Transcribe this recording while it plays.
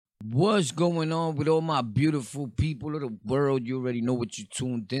What's going on with all my beautiful people of the world? You already know what you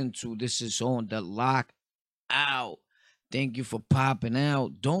tuned into. This is on the lock out. Thank you for popping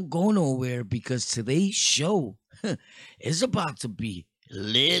out. Don't go nowhere because today's show is about to be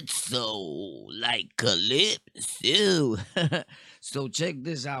lit so like calypso. So check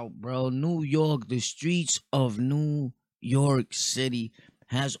this out, bro. New York, the streets of New York City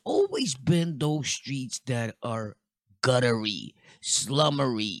has always been those streets that are guttery,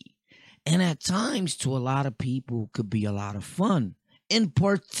 slummery, and at times to a lot of people could be a lot of fun, and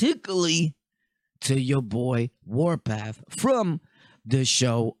particularly to your boy Warpath from the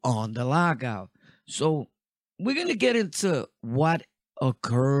show On the Lockout. So we're gonna get into what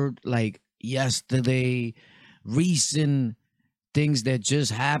occurred like yesterday, recent things that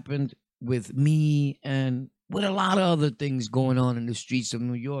just happened with me and with a lot of other things going on in the streets of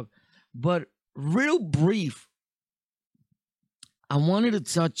New York. But real brief, I wanted to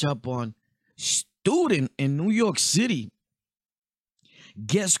touch up on student in New York City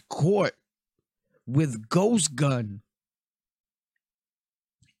gets caught with ghost gun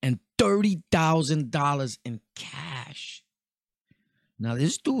and $30,000 in cash. Now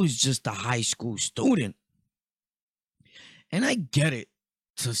this dude is just a high school student, and I get it.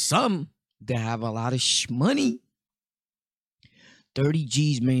 To some, they have a lot of money. 30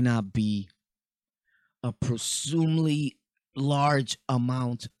 G's may not be a presumably large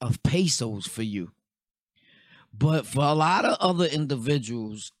amount of pesos for you. But for a lot of other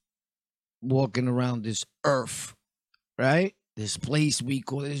individuals walking around this earth, right? This place we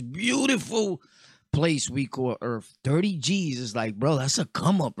call this beautiful place we call Earth. 30 G's is like, bro, that's a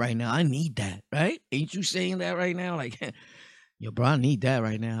come up right now. I need that, right? Ain't you saying that right now? Like, yo, bro, I need that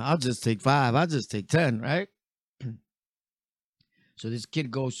right now. I'll just take 5. I'll just take 10, right? So this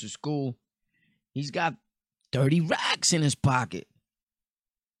kid goes to school. He's got 30 racks in his pocket.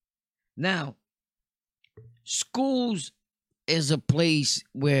 Now, schools is a place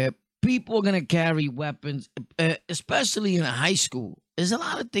where people are going to carry weapons, especially in a high school. There's a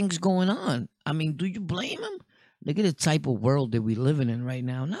lot of things going on. I mean, do you blame them? Look at the type of world that we're living in right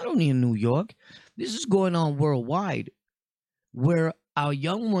now. Not only in New York, this is going on worldwide, where our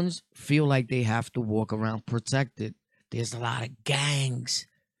young ones feel like they have to walk around protected. There's a lot of gangs.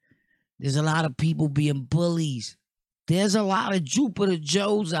 There's a lot of people being bullies. There's a lot of Jupiter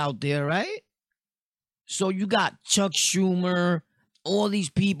Joes out there, right? So you got Chuck Schumer, all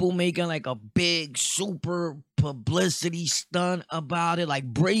these people making like a big super publicity stunt about it, like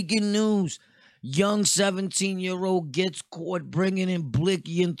breaking news. Young 17-year-old gets caught bringing in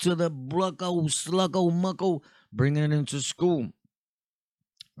Blicky into the Blucko, Sluggo, Mucko, bringing it into school,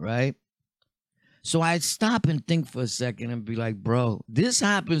 right? So I'd stop and think for a second and be like, bro, this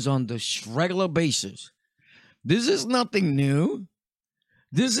happens on the regular basis. This is nothing new.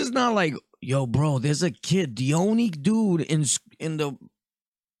 This is not like, yo, bro, there's a kid, the only dude in the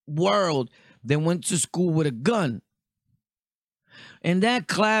world that went to school with a gun. In that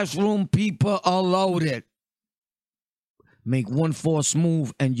classroom, people are loaded. Make one false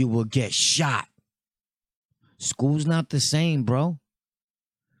move and you will get shot. School's not the same, bro.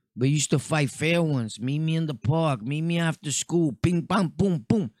 We used to fight fair ones. Meet me in the park. Meet me after school. Bing, bam, boom,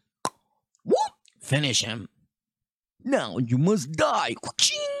 boom. Whoop! Finish him. Now you must die.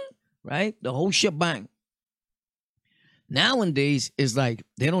 Right? The whole shebang. Nowadays, it's like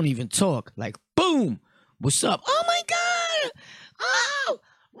they don't even talk. Like, boom. What's up? Oh, my God. Oh,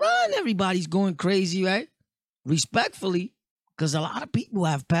 run. Everybody's going crazy, right? Respectfully, because a lot of people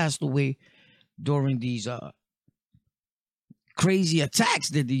have passed away during these crazy attacks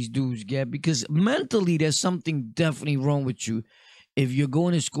that these dudes get, because mentally there's something definitely wrong with you if you're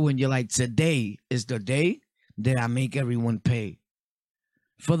going to school and you're like, today is the day that I make everyone pay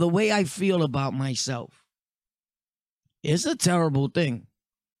for the way I feel about myself. It's a terrible thing.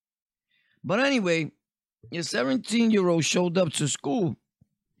 But anyway, your 17-year-old showed up to school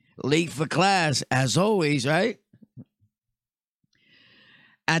late for class, as always, right?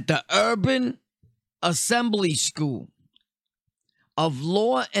 At the Urban Assembly School of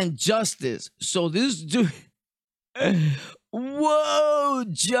Law and Justice. So this dude, whoa,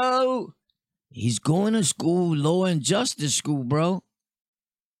 Joe, he's going to school, Law and Justice School, bro.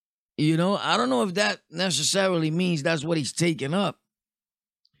 You know, I don't know if that necessarily means that's what he's taking up.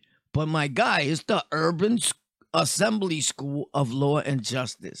 But my guy, it's the Urban Assembly School of Law and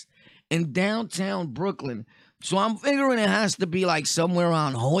Justice in downtown Brooklyn. So I'm figuring it has to be like somewhere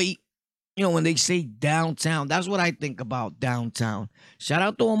around Hoyt. You know, when they say downtown, that's what I think about downtown. Shout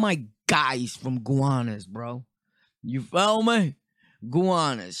out to all my guys from Gowanus, bro. You feel me?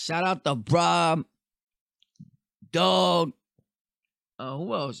 Gowanus. Shout out to Rob, Dog,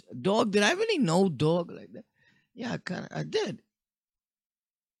 Who else? Dog? Did I really know Dog like that? Yeah, I did.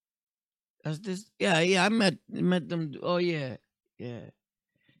 That's this. Yeah, yeah. I met them. Oh yeah, yeah.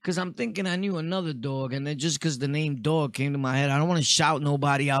 Cause I'm thinking I knew another dog, and then just cause the name Dog came to my head, I don't want to shout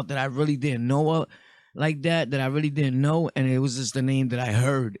nobody out that I really didn't know of, like that I really didn't know, and it was just the name that I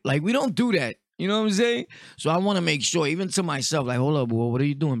heard. Like we don't do that. You know what I'm saying? So I want to make sure, even to myself, like, hold up, boy, what are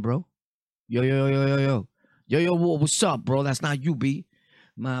you doing, bro? Yo, yo, yo, yo, yo, yo, yo, yo, what's up, bro? That's not you, B.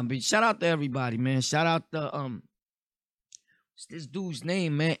 Man, but shout out to everybody, man. Shout out to what's this dude's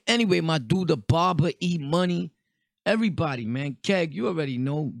name, man? Anyway, my dude, the barber, E Money. Everybody, man. Keg, you already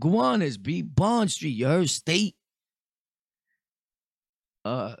know. Gowanus, B. Bond Street, you heard? State.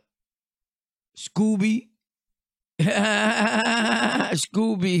 Scooby.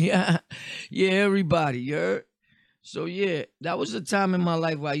 Scooby. Yeah, everybody, you heard? So, yeah, that was a time in my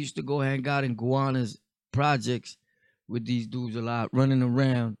life where I used to go hang out in Gowanus projects with these dudes a lot, running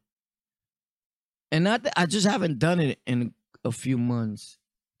around. And not that I just haven't done it in a few months,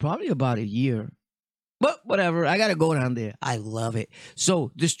 probably about a year. But whatever, I gotta go down there. I love it.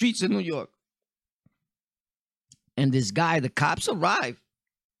 So the streets of New York, and this guy, the cops arrive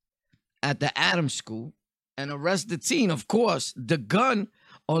at the Adams School and arrest the teen. Of course, the gun,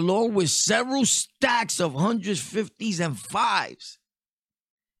 along with several stacks of hundreds, 50s, and fives.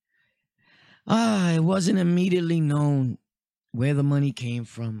 It wasn't immediately known where the money came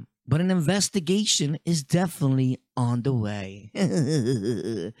from, but an investigation is definitely on the way.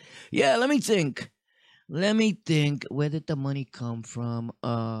 Yeah, let me think. Where did the money come from?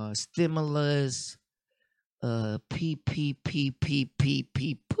 Stimulus, poop.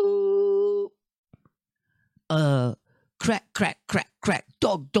 Crack.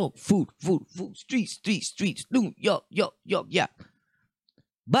 Dog, food. Streets. New York, yeah.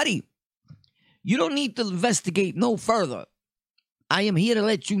 Buddy, you don't need to investigate no further. I am here to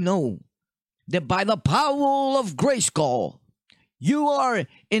let you know that by the power of Grayskull, you are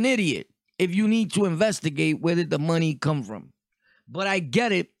an idiot if you need to investigate where did the money come from. But I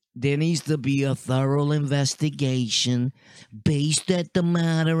get it. There needs to be a thorough investigation based at the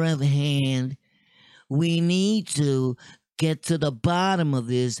matter of hand. We need to get to the bottom of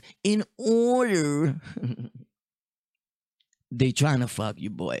this in order. They trying to fuck you,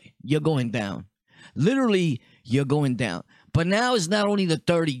 boy. You're going down. Literally, you're going down. But now it's not only the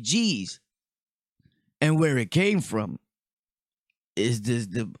 30 G's and where it came from. Is this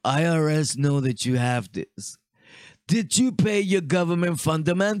the IRS know that you have this? Did you pay your government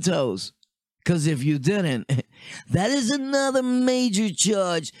fundamentals? Because if you didn't, that is another major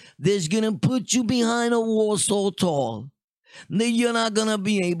charge that's going to put you behind a wall so tall that you're not going to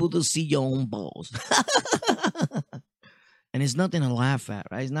be able to see your own balls. And it's nothing to laugh at,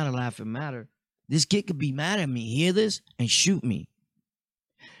 right? It's not a laughing matter. This kid could be mad at me, hear this, and shoot me.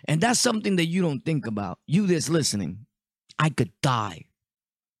 And that's something that you don't think about. You that's listening. I could die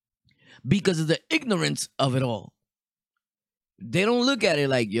because of the ignorance of it all. They don't look at it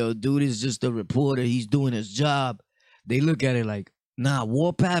like, yo, dude is just a reporter. He's doing his job. They look at it like, nah,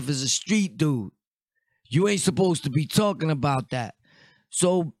 Warpath is a street dude. You ain't supposed to be talking about that.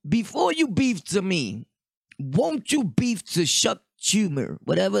 So before you beef to me, won't you beef to Chuck Schumer,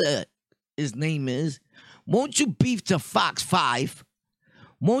 whatever his name is? Won't you beef to Fox 5?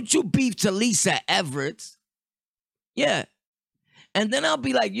 Won't you beef to Lisa Everett? Yeah. And then I'll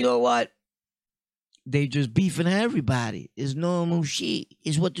be like, you know what? They just beefing everybody. It's normal shit.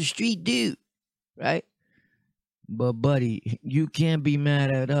 It's what the street do. Right? But buddy, you can't be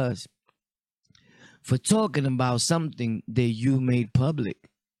mad at us for talking about something that you made public.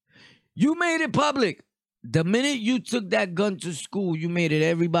 You made it public. The minute you took that gun to school, you made it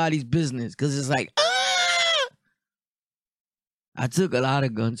everybody's business. Because it's like, I took a lot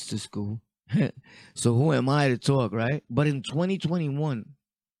of guns to school. So who am I to talk, right? But in 2021,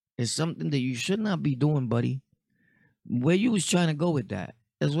 it's something that you should not be doing, buddy. Where you was trying to go with that?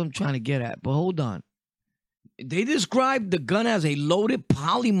 That's what I'm trying to get at. But hold on. They described the gun as a loaded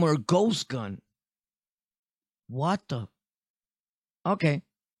polymer ghost gun. What the? Okay.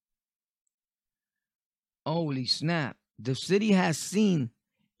 Holy snap. The city has seen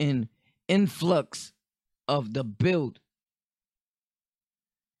an influx of the build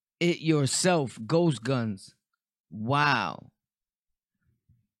it yourself ghost guns. Wow.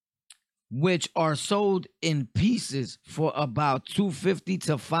 Which are sold in pieces for about $250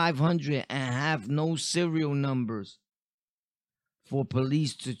 to $500 and have no serial numbers for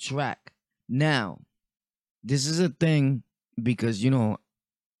police to track. Now, this is a thing because, you know,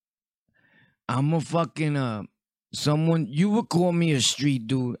 I'm a fucking, someone, you would call me a street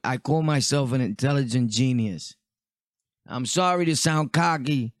dude. I call myself an intelligent genius. I'm sorry to sound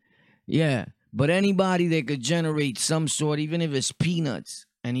cocky. Yeah. But anybody that could generate some sort, even if it's peanuts,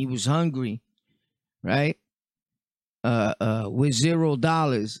 and he was hungry, right? With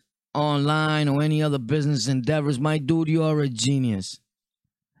 $0 online or any other business endeavors, my dude, you are a genius.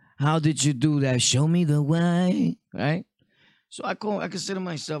 How did you do that? Show me the way, right? So I consider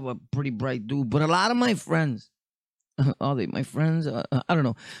myself a pretty bright dude, but a lot of my friends, are they my friends? I don't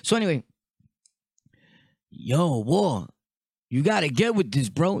know. So anyway, yo, war, you gotta get with this,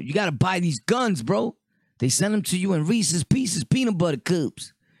 bro. You gotta buy these guns, bro. They send them to you in Reese's Pieces peanut butter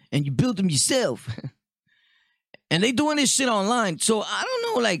cups, and you build them yourself. And they doing this shit online. So I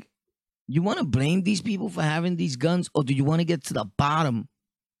don't know, like, you want to blame these people for having these guns, or do you want to get to the bottom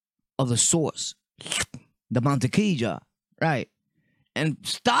of the source, the mantequilla, right? And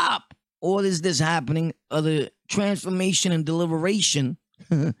stop all this happening of the transformation and deliberation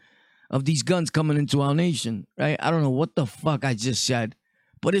of these guns coming into our nation, right? I don't know what the fuck I just said,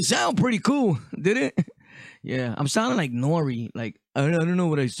 but it sounded pretty cool, did it? Yeah, I'm sounding like Nori. Like, I don't know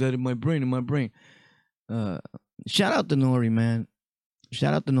what I said in my brain. Shout out to Nori, man.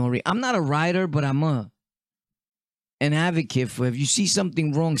 Shout out to Nori. I'm not a writer, but I'm an advocate for if you see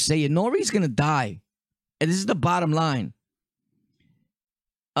something wrong, say it. Nori's going to die. And this is the bottom line.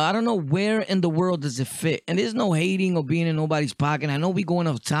 I don't know where in the world does it fit. And there's no hating or being in nobody's pocket. I know we going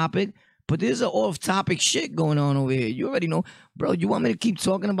off topic, but there's an off-topic shit going on over here. You already know. Bro, you want me to keep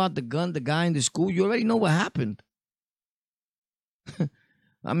talking about the gun, the guy in the school? You already know what happened.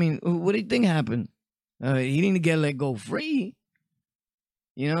 I mean, what do you think happened? He didn't get let go free.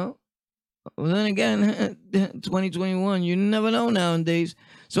 You know? Well, then again, 2021, you never know nowadays.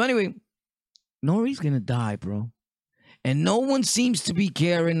 So anyway, Nori's going to die, bro. And no one seems to be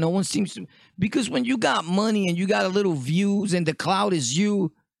caring. No one seems to. Because when you got money and you got a little views and the cloud is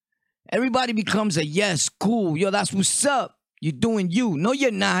you, everybody becomes a yes, cool. Yo, that's what's up. You're doing you. No,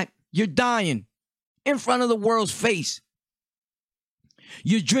 you're not. You're dying in front of the world's face.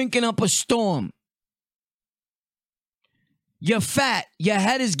 You're drinking up a storm. You're fat. Your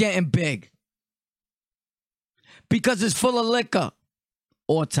head is getting big. Because it's full of liquor.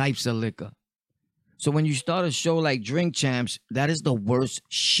 All types of liquor. So when you start a show like Drink Champs, that is the worst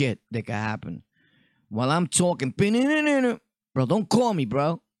shit that can happen. While I'm talking, bro, don't call me,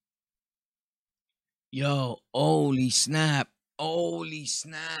 bro. Yo, holy snap. Holy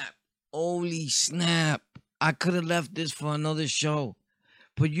snap. Holy snap. I could have left this for another show.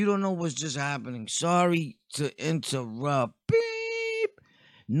 But you don't know what's just happening. Sorry to interrupt. Beep.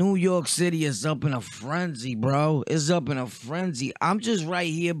 New York City is up in a frenzy, bro. It's up in a frenzy. I'm just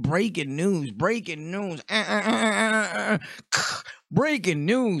right here breaking news. Breaking news. Breaking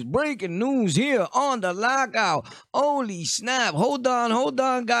news here on the lockout. Holy snap. Hold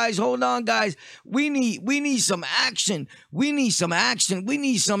on, guys. We need some action. We need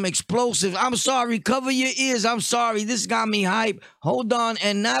some explosive. I'm sorry. Cover your ears. I'm sorry. This got me hype. Hold on.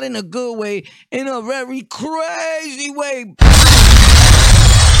 And not in a good way. In a very crazy way.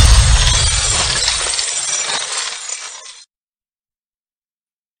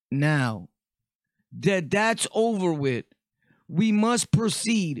 Now that that's over with, we must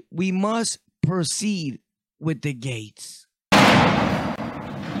proceed. We must proceed with the gates.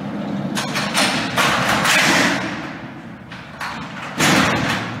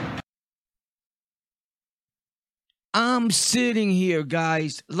 I'm sitting here,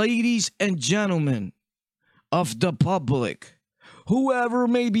 guys, ladies and gentlemen of the public, whoever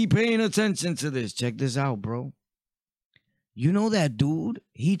may be paying attention to this. Check this out, bro. You know that dude?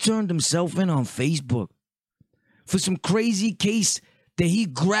 He turned himself in on Facebook for some crazy case that he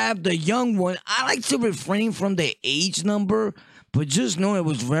grabbed a young one. I like to refrain from the age number, but just know it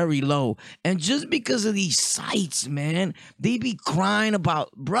was very low. And just because of these sites, man, they be crying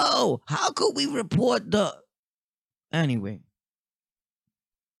about, bro, how could we report the... Anyway,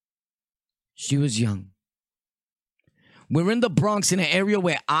 she was young. We're in the Bronx, in an area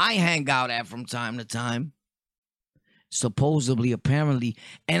where I hang out at from time to time. Supposedly, apparently.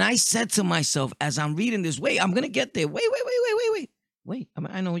 And I said to myself, as I'm reading this, wait, I'm going to get there. Wait. I mean,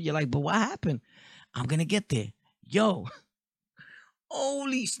 I know you're like, but what happened? I'm going to get there. Yo,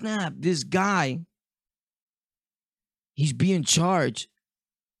 holy snap. This guy, he's being charged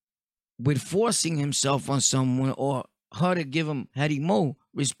with forcing himself on someone or her to give him Harimo,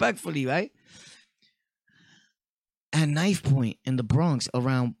 respectfully, right? At knife point in the Bronx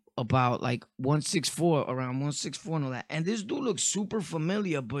around about like 164, around 164 and all that. And this dude looks super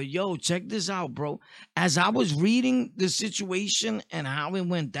familiar, but yo, check this out, bro. As I was reading the situation and how it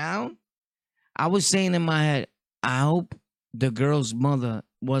went down, I was saying in my head, I hope the girl's mother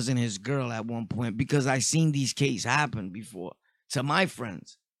wasn't his girl at one point, because I seen these cases happen before to my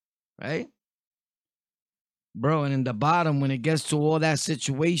friends, right? Bro, and in the bottom, when it gets to all that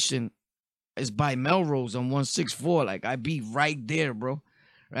situation, it's by Melrose on 164. Like, I be right there, bro.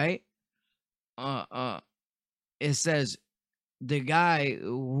 Right? Uh uh it says the guy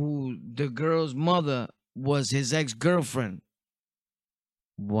who the girl's mother was his ex-girlfriend.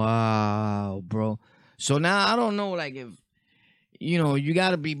 Wow, bro. So now I don't know, like, if you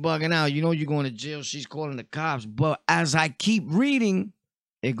gotta be bugging out. You're going to jail. She's calling the cops. But as I keep reading,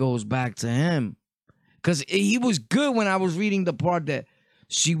 it goes back to him. Because he was good when I was reading the part that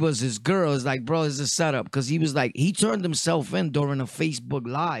she was his girl. It's like, bro, it's a setup. Because he was like, he turned himself in during a Facebook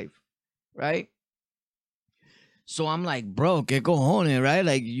Live, right? So I'm like, bro, que cojones, right?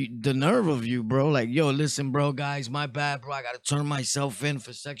 Like, the nerve of you, bro. Like, yo, listen, bro, guys, my bad, bro. I got to turn myself in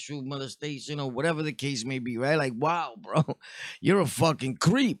for sexual molestation or whatever the case may be, right? Like, wow, bro, you're a fucking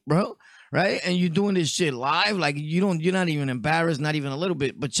creep, bro, right? And you're doing this shit live. Like, you're not even embarrassed, not even a little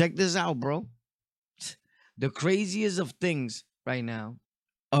bit. But check this out, bro. The craziest of things right now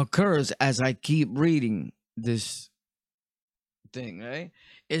occurs as I keep reading this thing, right?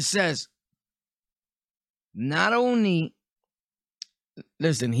 It says, not only,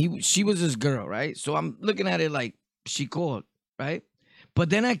 listen, she was his girl, right? So I'm looking at it like she called, right? But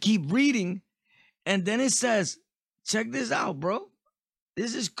then I keep reading, and then it says, check this out, bro.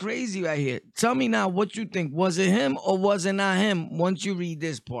 This is crazy right here. Tell me now what you think. Was it him or was it not him once you read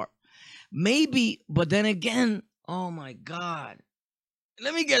this part? Maybe, but then again, oh my God.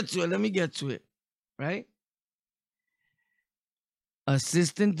 Let me get to it, right?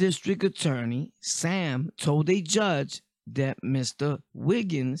 Assistant District Attorney Sam told a judge that Mr.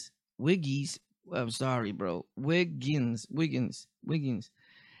 Wiggins, I'm sorry, bro, Wiggins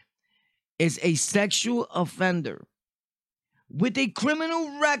is a sexual offender with a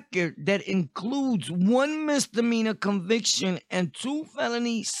criminal record that includes 1 misdemeanor conviction and 2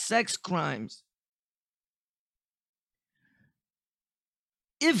 felony sex crimes.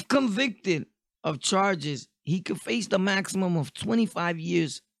 If convicted of charges, he could face the maximum of 25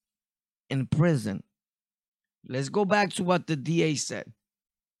 years in prison. Let's go back to what the DA said.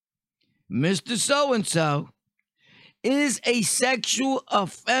 Mr. So-and-so is a sexual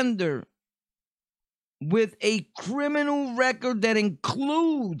offender with a criminal record that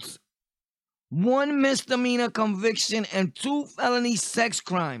includes 1 misdemeanor conviction and 2 felony sex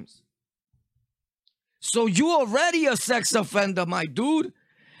crimes. So you already a sex offender, my dude.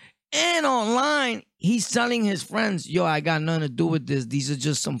 And online, he's telling his friends, yo, I got nothing to do with this. These are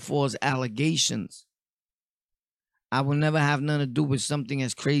just some false allegations. I will never have nothing to do with something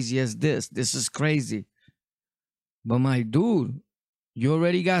as crazy as this. This is crazy. But my dude, you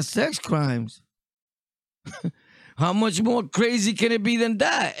already got sex crimes. How much more crazy can it be than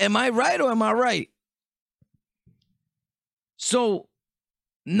that? Am I right or am I right? So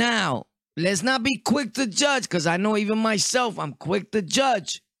now, let's not be quick to judge, because I know even myself, I'm quick to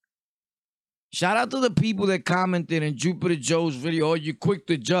judge. Shout out to the people that commented in Jupiter Joe's video, oh, you're quick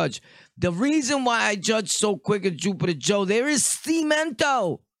to judge. The reason why I judge so quick at Jupiter Joe, there is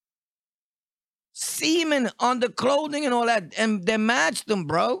cemento. Semen on the clothing and all that, and they matched them,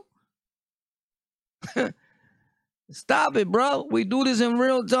 bro. Stop it, bro. We do this in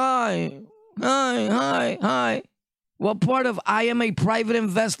real time. Hi. What part of I am a private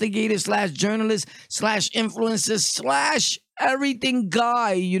investigator / journalist / influencer / everything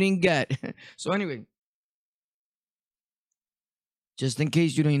guy you didn't get? So anyway, just in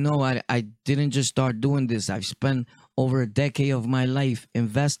case you didn't know, I didn't just start doing this. I've spent over a decade of my life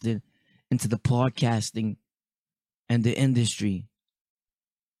invested into the podcasting and the industry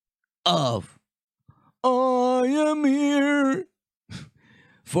of I am here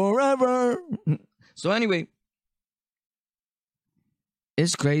forever. So anyway,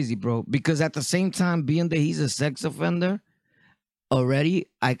 it's crazy, bro. Because at the same time, being that he's a sex offender, already,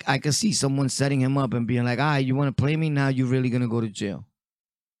 I could see someone setting him up and being like, all right, you want to play me? Now you're really going to go to jail.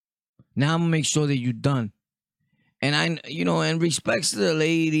 Now I'm going to make sure that you're done. And and respects to the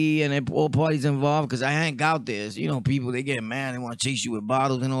lady and all parties involved, because I hang out there. People, they get mad. They want to chase you with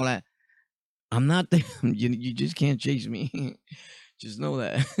bottles and all that. I'm not there. You just can't chase me. Just know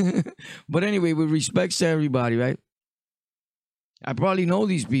that. But anyway, with respect to everybody, right? I probably know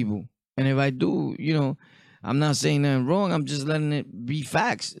these people. And if I do, I'm not saying nothing wrong. I'm just letting it be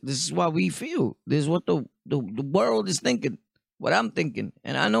facts. This is what we feel. This is what the world is thinking. What I'm thinking.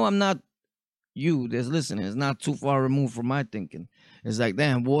 And I know I'm not you that's listening. It's not too far removed from my thinking. It's like,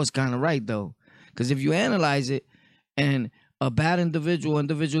 damn, war's kind of right, though. Because if you analyze it, and a bad individual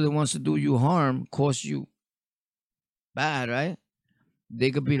that wants to do you harm, costs you Bad, right?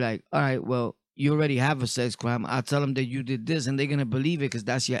 They could be like, all right, well, you already have a sex crime. I'll tell them that you did this, and they're gonna believe it because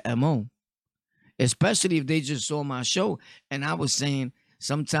that's your MO. Especially if they just saw my show. And I was saying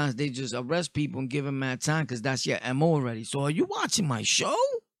sometimes they just arrest people and give them mad time because that's your MO already. So are you watching my show?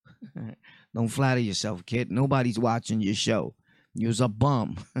 Don't flatter yourself, kid. Nobody's watching your show. You're a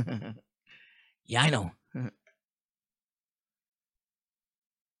bum. Yeah, I know.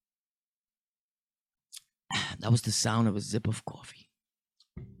 That was the sound of a sip of coffee.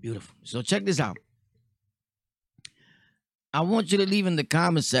 Beautiful. So check this out. I want you to leave in the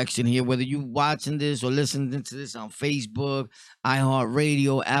comment section here whether you watching this or listening to this on Facebook,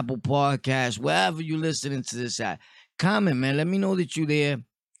 iHeartRadio, Apple Podcasts, wherever you listening to this at. Comment, man. Let me know that you there.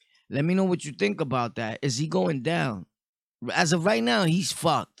 Let me know what you think about that. Is he going down? As of right now, he's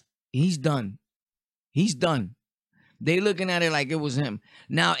fucked. He's done. He's done. They looking at it like it was him.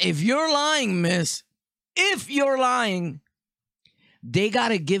 Now, if you're lying, miss, if you're lying, they got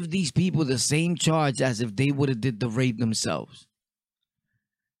to give these people the same charge as if they would have did the rape themselves.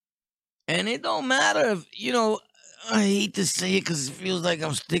 And it don't matter if, I hate to say it because it feels like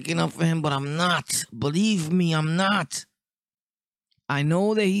I'm sticking up for him, but I'm not. Believe me, I'm not. I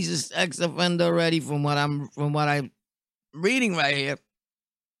know that he's an ex-offender already from what I'm reading right here.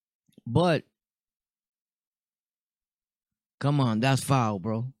 But come on, that's foul,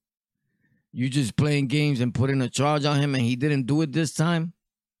 bro. You just playing games and putting a charge on him and he didn't do it this time.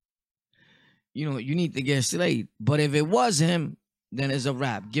 You need to get slayed. But if it was him, then it's a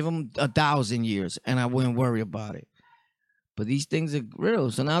wrap. Give him 1,000 years and I wouldn't worry about it. But these things are real.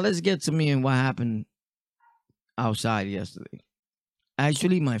 So now let's get to me and what happened outside yesterday.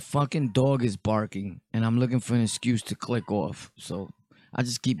 Actually, my fucking dog is barking and I'm looking for an excuse to click off. So I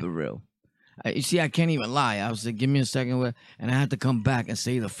just keep it real. You see, I can't even lie. I was like, give me a second, and I had to come back and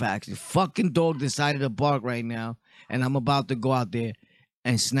say the facts. The fucking dog decided to bark right now, and I'm about to go out there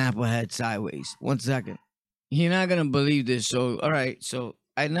and snap her head sideways. 1 second. You're not going to believe this. So, all right. So,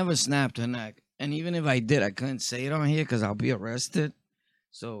 I never snapped her neck. And even if I did, I couldn't say it on here because I'll be arrested.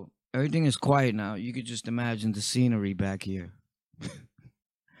 So, everything is quiet now. You could just imagine the scenery back here. A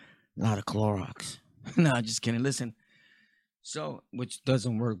lot of Clorox. No, just kidding. Listen. So, which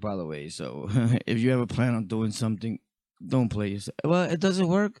doesn't work, by the way. So, if you ever plan on doing something, don't play yourself. Well, it doesn't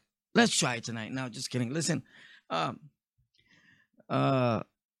work. Let's try it tonight. No, just kidding. Listen, you're not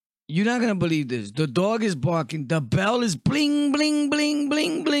gonna believe this. The dog is barking. The bell is bling, bling, bling,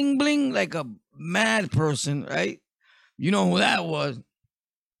 bling, bling, bling, like a mad person, right? You know who that was?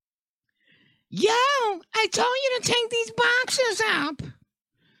 Yo, I told you to take these boxes up.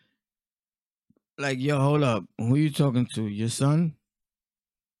 Like, yo, hold up. Who you talking to? Your son?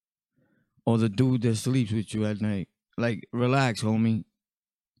 Or the dude that sleeps with you at night? Like, relax, homie.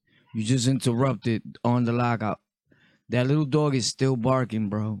 You just interrupted on the lockout. That little dog is still barking,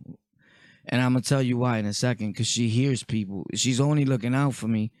 bro. And I'm going to tell you why in a second. Because she hears people. She's only looking out for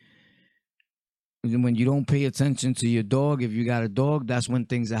me. When you don't pay attention to your dog, if you got a dog, that's when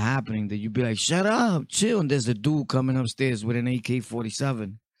things are happening. That you be like, shut up, chill. And there's a dude coming upstairs with an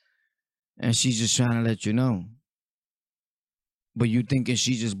AK-47. And she's just trying to let you know. But you thinking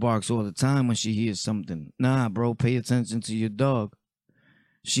she just barks all the time when she hears something. Nah, bro, pay attention to your dog.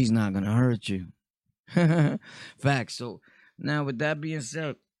 She's not going to hurt you. Facts. So now with that being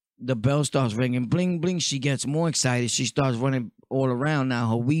said, the bell starts ringing. Bling, bling. She gets more excited. She starts running all around. Now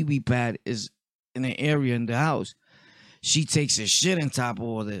her wee-wee pad is in an area in the house. She takes a shit on top of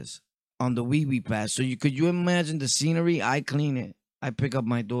all this on the wee-wee pad. So could you imagine the scenery? I clean it. I pick up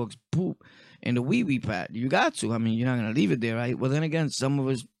my dog's poop in the wee-wee pad. You got to. I mean, you're not going to leave it there, right? Well, then again, some of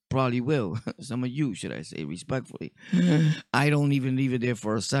us probably will. Some of you, should I say, respectfully. I don't even leave it there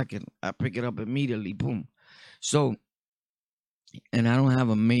for a second. I pick it up immediately. Boom. So, and I don't have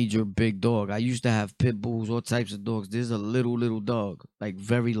a major big dog. I used to have pit bulls, all types of dogs. There's a little dog, like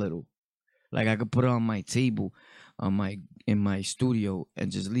very little. Like I could put it on my table in my studio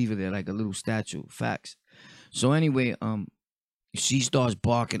and just leave it there like a little statue. Facts. So anyway, she starts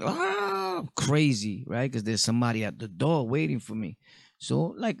barking, crazy, right? Because there's somebody at the door waiting for me.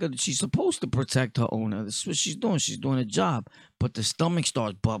 So, she's supposed to protect her owner. That's what she's doing. She's doing a job. But the stomach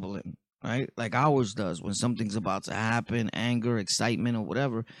starts bubbling, right? Like ours does when something's about to happen, anger, excitement, or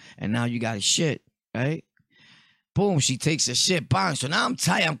whatever. And now you got to shit, right? Boom, she takes a shit, bang. So now I'm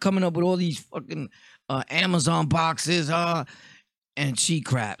tired. I'm coming up with all these fucking Amazon boxes, and she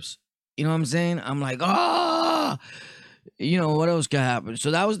craps. You know what I'm saying? I'm like, what else could happen?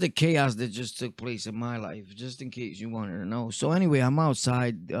 So that was the chaos that just took place in my life, just in case you wanted to know. So anyway, I'm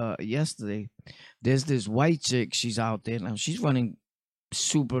outside yesterday. There's this white chick. She's out there. Now she's running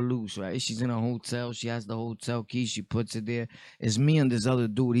super loose, right? She's in a hotel. She has the hotel key. She puts it there. It's me and this other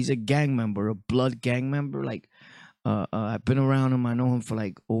dude. He's a gang member, a blood gang member. Like, I've been around him. I know him for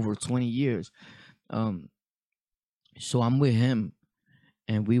like over 20 years. Um, so I'm with him,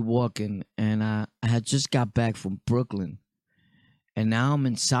 and we walking, and I had just got back from Brooklyn, and now I'm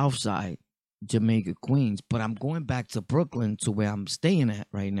in Southside, Jamaica, Queens. But I'm going back to Brooklyn to where I'm staying at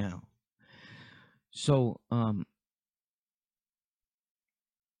right now. So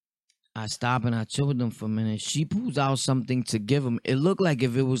I stop and I chill with them for a minute. She pulls out something to give him. It looked like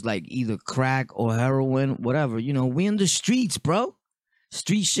if it was like either crack or heroin, whatever. You know, we in the streets, bro.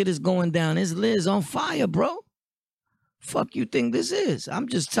 Street shit is going down. It's Liz on fire, bro. Fuck you think this is? I'm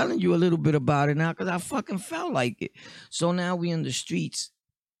just telling you a little bit about it now because I fucking felt like it. So now we in the streets.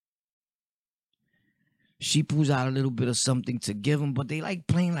 She pulls out a little bit of something to give him, but they like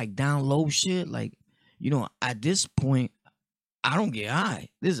playing like down low shit. Like, you know, at this point, I don't get high.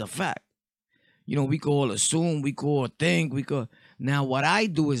 This is a fact. You know, we could all assume, we could all think, we could. Now, what I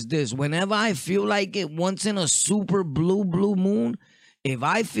do is this. Whenever I feel like it, once in a super blue moon, if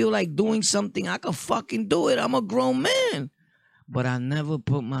I feel like doing something, I can fucking do it. I'm a grown man. But I never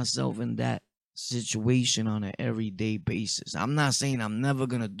put myself in that situation on an everyday basis. I'm not saying I'm never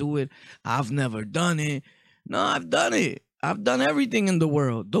going to do it. I've never done it. No, I've done it. I've done everything in the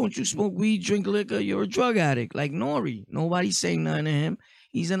world. Don't you smoke weed, drink liquor, you're a drug addict. Like Nori. Nobody's saying nothing to him.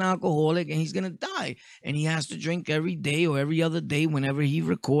 He's an alcoholic and he's going to die. And he has to drink every day or every other day whenever he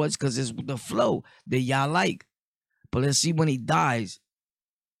records because it's the flow that y'all like. But let's see when he dies.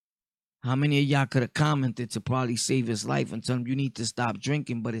 How many of y'all could have commented to probably save his life and tell him you need to stop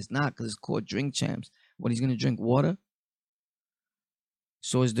drinking, but it's not because it's called Drink Champs. What, he's going to drink water?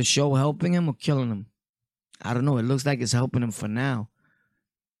 So is the show helping him or killing him? I don't know. It looks like it's helping him for now.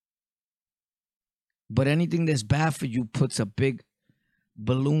 But anything that's bad for you puts a big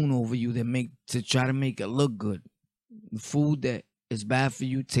balloon over you to try to make it look good. Food that is bad for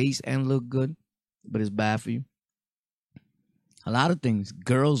you tastes and look good, but it's bad for you. A lot of things.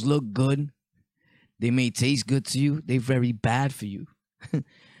 Girls look good. They may taste good to you. They're very bad for you.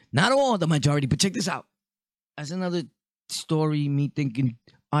 Not all, the majority, but check this out. That's another story, me thinking,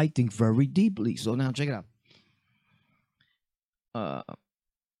 I think very deeply. So now check it out.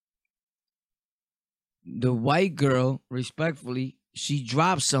 The white girl, respectfully, she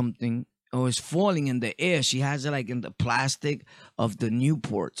drops something or is falling in the air. She has it like in the plastic of the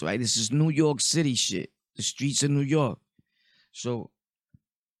Newports, right? This is New York City shit. The streets of New York. So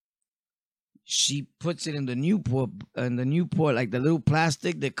she puts it in the Newport, like the little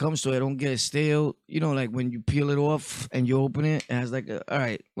plastic that comes so it don't get stale. You know, like when you peel it off and you open it, it has like all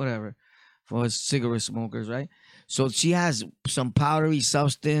right, whatever, for cigarette smokers, right? So she has some powdery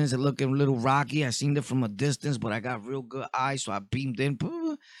substance and looking a little rocky. I seen it from a distance, but I got real good eyes, so I beamed in.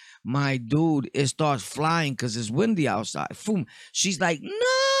 My dude, it starts flying because it's windy outside. Boom. She's like,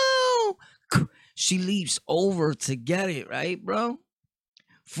 no. She leaps over to get it, right, bro?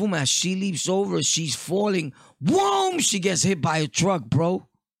 Boom, as she leaps over, she's falling. Boom! She gets hit by a truck, bro.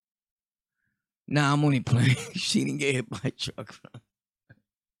 Nah, I'm only playing. She didn't get hit by a truck,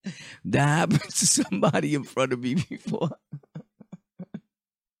 bro. That happened to somebody in front of me before.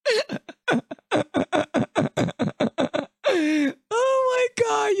 Oh my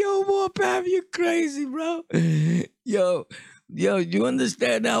God, yo, Warpath, you crazy, bro. Yo, you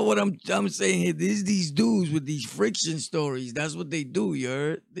understand now what I'm saying here? These dudes with these friction stories, that's what they do, you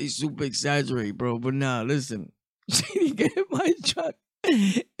heard? They super exaggerate, bro. But nah, listen. She didn't get hit by a truck.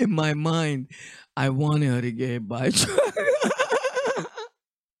 In my mind, I wanted her to get hit by a truck.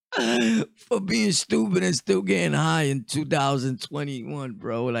 For being stupid and still getting high in 2021,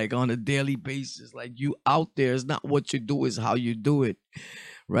 bro. Like on a daily basis. Like you out there, it's not what you do, it's how you do it.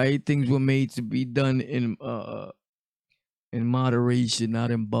 Right? Things were made to be done in moderation,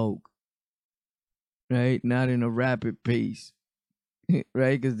 not in bulk. Right? Not in a rapid pace.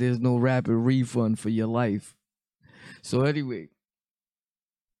 Right? Because there's no rapid refund for your life. So anyway.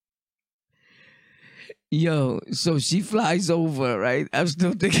 Yo, so she flies over, right? I'm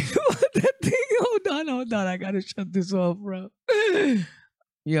still thinking about that thing. Hold on. I gotta shut this off, bro.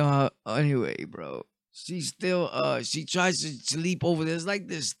 Yo, anyway, bro. She still, she tries to leap over. There's like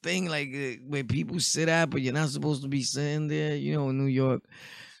this thing, like where people sit at, but you're not supposed to be sitting there, you know, in New York.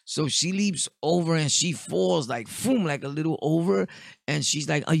 So she leaps over and she falls like, boom, like a little over. And she's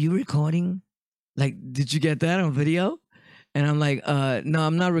like, are you recording? Like, did you get that on video? And I'm like, no,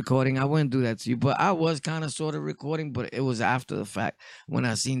 I'm not recording. I wouldn't do that to you. But I was kind of sort of recording, but it was after the fact when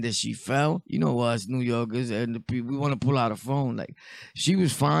I seen that she fell. You know us New Yorkers, and we want to pull out a phone. Like, she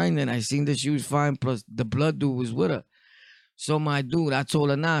was fine, and I seen that she was fine, plus the blood dude was with her. So my dude, I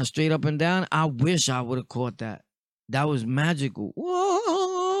told her, nah, straight up and down. I wish I would have caught that. That was magical.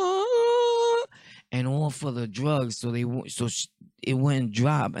 Whoa! And all for the drugs. So it went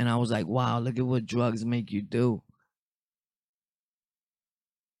drop, and I was like, wow, look at what drugs make you do.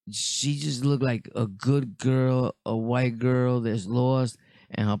 She just looked like a good girl, a white girl that's lost,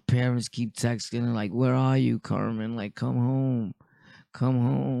 and her parents keep texting her like, "Where are you, Carmen? Like, come home, come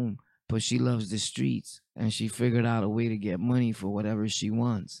home." But she loves the streets, and she figured out a way to get money for whatever she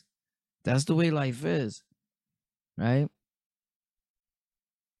wants. That's the way life is, right?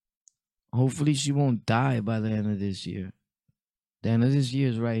 Hopefully, she won't die by the end of this year. The end of this year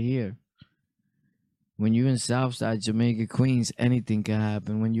is right here. When you're in Southside Jamaica, Queens, anything can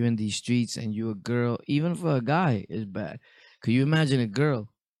happen. When you're in these streets and you're a girl, even for a guy, it's bad. Could you imagine a girl?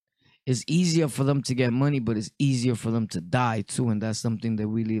 It's easier for them to get money, but it's easier for them to die too, and that's something that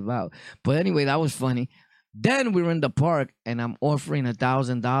we leave out. But anyway, that was funny. Then we were in the park, and I'm offering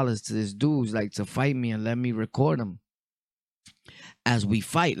 $1,000 to this dude, like to fight me and let me record him as we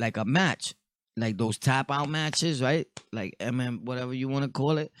fight, like a match, like those tap out matches, right? Like whatever you want to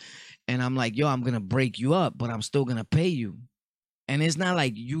call it. And I'm like, yo, I'm gonna break you up, but I'm still gonna pay you. And it's not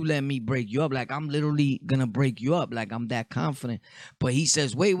like you let me break you up. Like I'm literally gonna break you up. Like I'm that confident. But he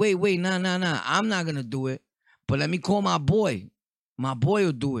says, wait, nah. I'm not gonna do it. But let me call my boy. My boy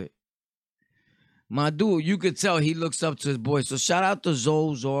will do it. My dude, you could tell he looks up to his boy. So shout out to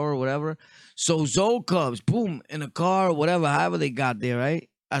Zoe, Zor, or whatever. So Zoe comes, boom, in a car, or whatever, however they got there, right?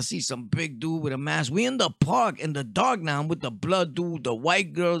 I see some big dude with a mask. We in the park in the dark now with the blood dude, the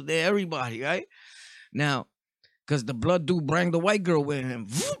white girls there, everybody, right? Now, because the blood dude bring the white girl with him.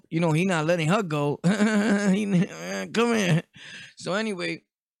 You know, he not letting her go. Come here. So anyway,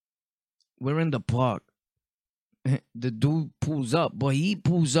 we're in the park. The dude pulls up, but he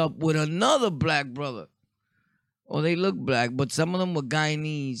pulls up with another black brother. Oh, they look black, but some of them were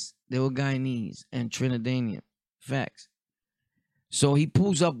Guyanese. They were Guyanese and Trinidadian. Facts. So he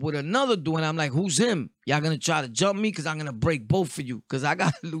pulls up with another dude, and I'm like, who's him? Y'all gonna try to jump me? Because I'm gonna break both of you, because I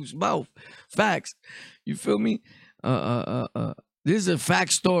got a loose mouth. Facts. You feel me? This is a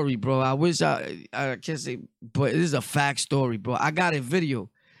fact story, bro. I wish I can't say, but this is a fact story, bro. I got it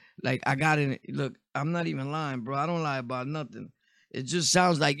video. Like, I got it. Look, I'm not even lying, bro. I don't lie about nothing. It just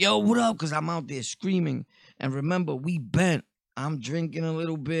sounds like, yo, what up? Because I'm out there screaming. And remember, we bent. I'm drinking a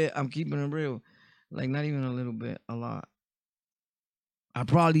little bit. I'm keeping it real. Like, not even a little bit, a lot. I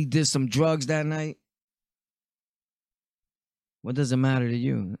probably did some drugs that night. What does it matter to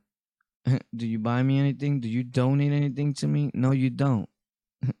you? Do you buy me anything? Do you donate anything to me? No, you don't.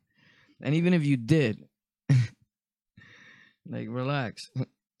 And even if you did, like, relax.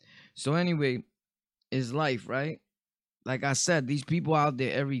 So anyway, it's life, right? Like I said, these people out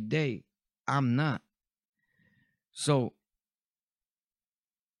there every day. I'm not. So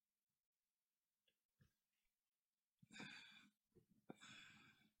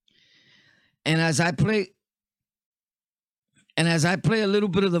and as I play a little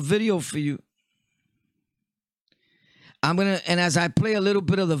bit of the video for you, as I play a little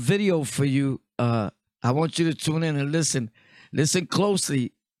bit of the video for you, I want you to tune in and listen. Listen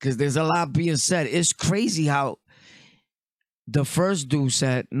closely, because there's a lot being said. It's crazy how the first dude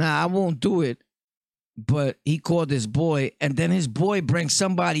said, nah, I won't do it. But he called his boy, and then his boy brings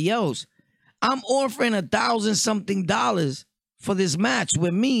somebody else. I'm offering $1,000-something for this match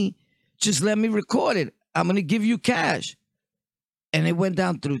with me. Just let me record it. I'm going to give you cash. And it went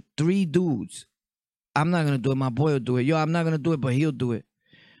down through 3 dudes. I'm not going to do it. My boy will do it. Yo, I'm not going to do it, but he'll do it.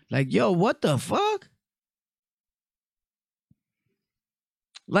 Like, yo, what the fuck?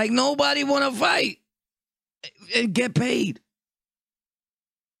 Like, nobody want to fight and get paid.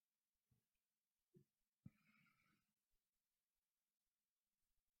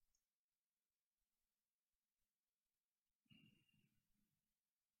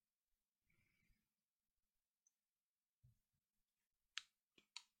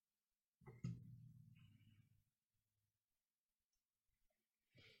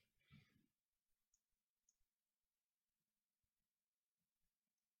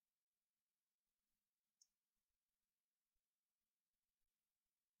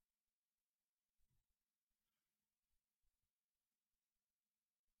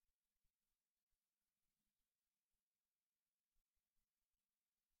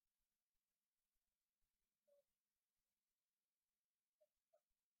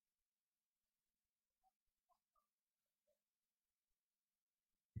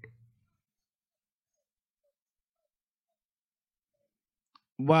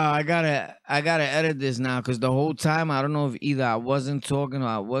 Wow, I gotta edit this now, because the whole time I don't know if either I wasn't talking or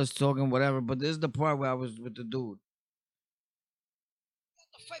I was talking, whatever. But this is the part where I was with the dude.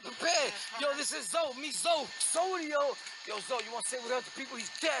 Prepared. Yo, this is Zoe. Me, Zoe. Sodio. Yo, Zoe, you want to say what up to people? He's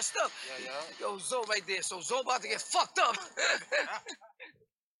cashed up. Yeah. Yo, Zoe right there. So Zoe about to get fucked up.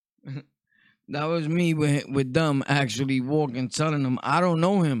 That was me with them actually walking, telling them I don't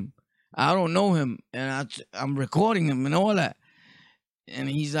know him. I don't know him. And I'm recording him and all that. And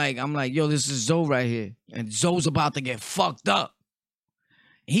he's like, I'm like, yo, this is Zoe right here. And Zoe's about to get fucked up.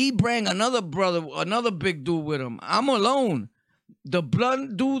 He bring another brother, another big dude with him. I'm alone. The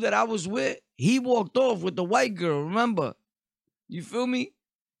blunt dude that I was with, he walked off with the white girl, remember? You feel me?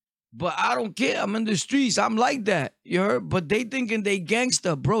 But I don't care. I'm in the streets. I'm like that. You heard? But they thinking they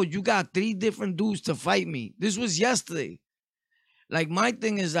gangster. Bro, you got 3 different dudes to fight me. This was yesterday. Like, my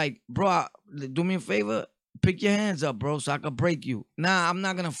thing is like, bro, do me a favor. Pick your hands up, bro, so I can break you. Nah, I'm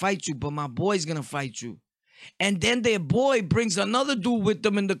not going to fight you, but my boy's going to fight you. And then their boy brings another dude with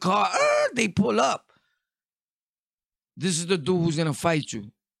them in the car. They pull up. This is the dude who's going to fight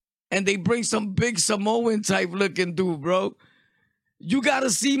you. And they bring some big Samoan type looking dude, bro. You got to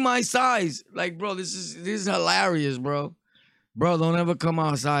see my size. Like, bro, this is hilarious, bro. Bro, don't ever come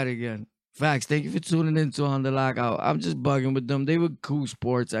outside again. Facts. Thank you for tuning in to On The Lockout. I'm just bugging with them. They were cool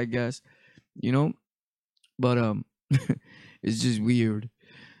sports, I guess. You know? But it's just weird.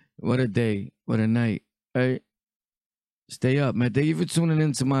 What a day. What a night. Right? Stay up, man. Thank you for tuning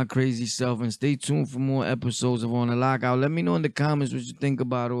in to my crazy self, and stay tuned for more episodes of On The Lockout. Let me know in the comments what you think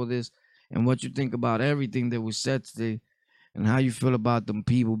about all this and what you think about everything that was said today and how you feel about them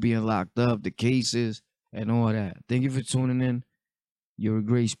people being locked up, the cases, and all that. Thank you for tuning in. You're a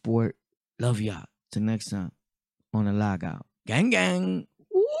great sport. Love y'all. Till next time on The Lockout. Gang, gang.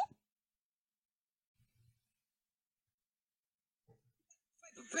 Woo.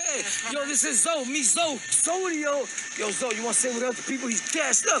 Yo, this is Zoe. Me, Zoe. Sodio. Yo, Zoe, you want to say what up to people? He's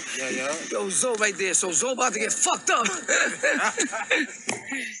cashed up. Yeah. Yo, Zoe right there. So Zoe about to get fucked up.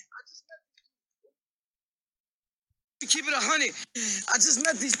 We keep it 100. I just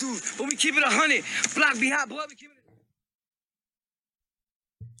met these dudes, but we keep it 100. Block behind blood. We keep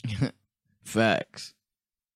it. Facts.